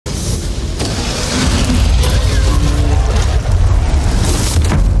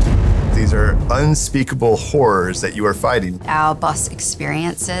unspeakable horrors that you are fighting. Our boss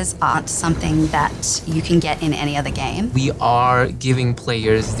experiences aren't something that you can get in any other game. We are giving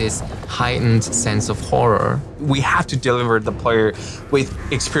players this heightened sense of horror. We have to deliver the player with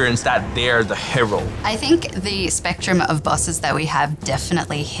experience that they're the hero. I think the spectrum of bosses that we have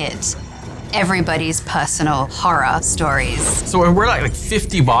definitely hit everybody's personal horror stories. So we're like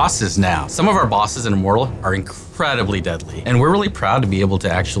 50 bosses now. Some of our bosses in Immortal are incredibly deadly. And we're really proud to be able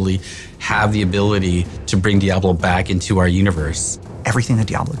to actually have the ability to bring Diablo back into our universe. Everything that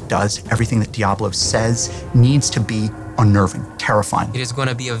Diablo does, everything that Diablo says needs to be unnerving, terrifying. It is going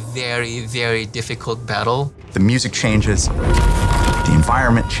to be a very, very difficult battle. The music changes, the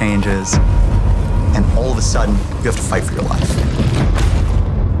environment changes, and all of a sudden, you have to fight for your life.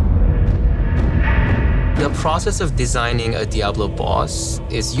 The process of designing a Diablo boss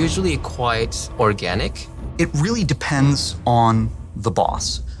is usually quite organic. It really depends on the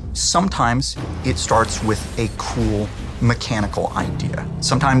boss. Sometimes it starts with a cool mechanical idea.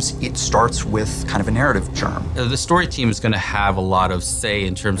 Sometimes it starts with kind of a narrative germ. The story team is going to have a lot of say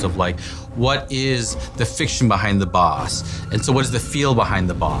in terms of like, what is the fiction behind the boss? And so what is the feel behind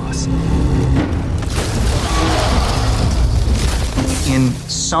the boss? In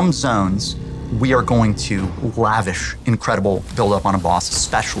some zones, we are going to lavish incredible build-up on a boss,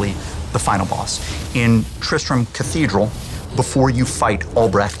 especially the final boss. In Tristram Cathedral, before you fight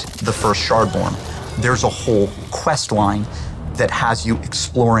Albrecht, the first Shardborn, there's a whole quest line that has you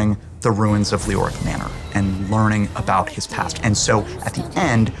exploring the ruins of Leoric Manor and learning about his past. And so at the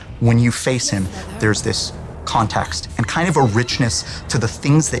end, when you face him, there's this context and kind of a richness to the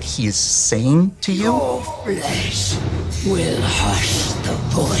things that he is saying to you. Your flesh will hush the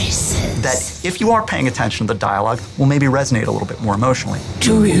voices. That if you are paying attention to the dialogue, will maybe resonate a little bit more emotionally.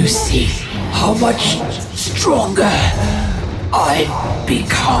 Do you see how much stronger I've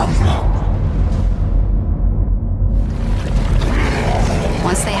become?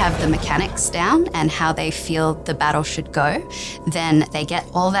 Once they have the mechanics down and how they feel the battle should go, then they get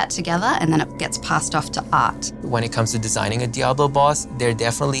all that together and then it gets passed off to art. When it comes to designing a Diablo boss, there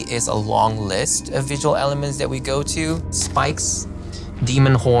definitely is a long list of visual elements that we go to. Spikes,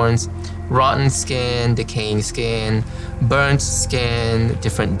 demon horns, rotten skin, decaying skin, burnt skin,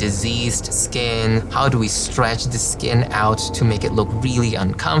 different diseased skin. How do we stretch the skin out to make it look really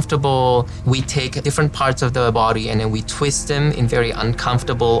uncomfortable? We take different parts of the body and then we twist them in very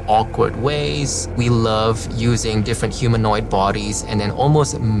uncomfortable, awkward ways. We love using different humanoid bodies and then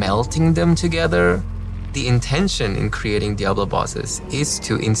almost melting them together. The intention in creating Diablo bosses is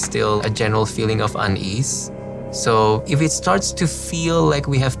to instill a general feeling of unease. So if it starts to feel like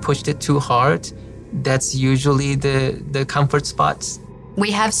we have pushed it too hard, that's usually the comfort spots.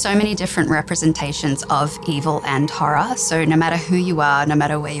 We have so many different representations of evil and horror, so no matter who you are, no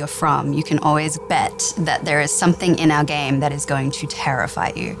matter where you're from, you can always bet that there is something in our game that is going to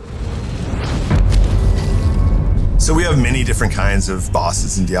terrify you. So we have many different kinds of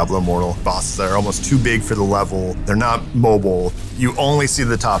bosses in Diablo Immortal. Bosses that are almost too big for the level. They're not mobile. You only see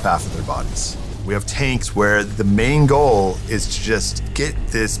the top half of their bodies. We have tanks where the main goal is to just get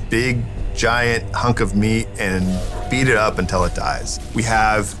this big, giant hunk of meat and beat it up until it dies. We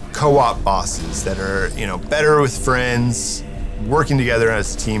have co-op bosses that are, better with friends, working together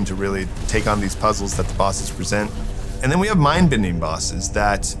as a team to really take on these puzzles that the bosses present. And then we have mind-bending bosses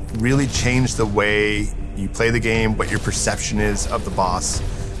that really change the way you play the game, what your perception is of the boss.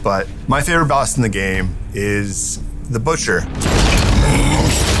 But my favorite boss in the game is the Butcher.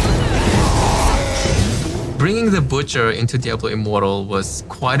 Bringing the Butcher into Diablo Immortal was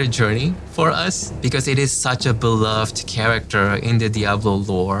quite a journey for us because it is such a beloved character in the Diablo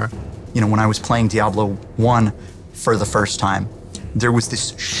lore. When I was playing Diablo 1 for the first time, there was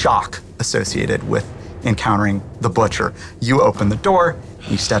this shock associated with encountering the Butcher. You open the door,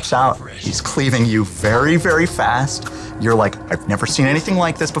 he steps out, he's cleaving you very, very fast. You're like, I've never seen anything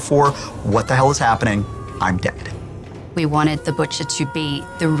like this before. What the hell is happening? I'm dead. We wanted the Butcher to be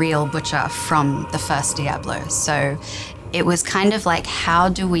the real Butcher from the first Diablo. So it was kind of like, how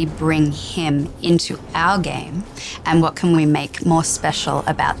do we bring him into our game and what can we make more special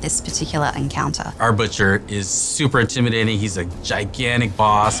about this particular encounter? Our Butcher is super intimidating. He's a gigantic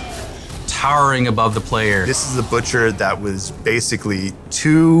boss, towering above the player. This is the Butcher that was basically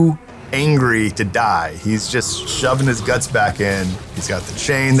too angry to die. He's just shoving his guts back in. He's got the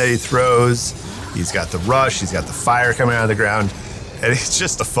chain that he throws. He's got the rush, he's got the fire coming out of the ground, and it's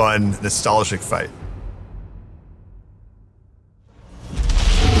just a fun, nostalgic fight.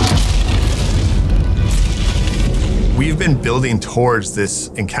 We've been building towards this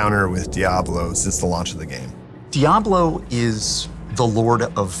encounter with Diablo since the launch of the game. Diablo is the Lord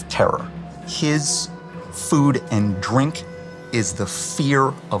of Terror. His food and drink is the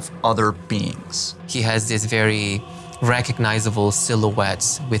fear of other beings. He has this very recognizable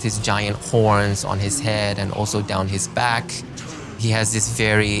silhouette with his giant horns on his head and also down his back. He has this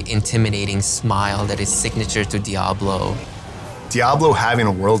very intimidating smile that is signature to Diablo. Diablo having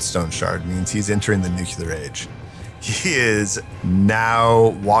a World Stone shard means he's entering the nuclear age. He is now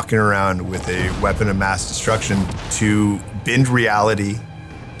walking around with a weapon of mass destruction to bend reality,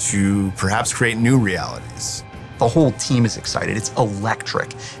 to perhaps create new realities. The whole team is excited. It's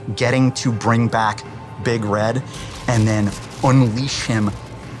electric. Getting to bring back Big Red and then unleash him,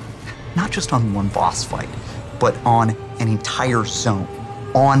 not just on one boss fight, but on an entire zone,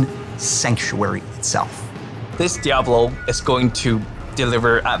 on Sanctuary itself. This Diablo is going to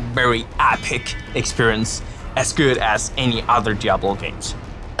deliver a very epic experience, as good as any other Diablo games.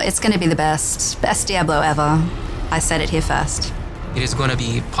 It's going to be the best Diablo ever. I said it here first. It is going to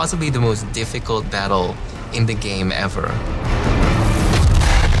be possibly the most difficult battle in the game ever.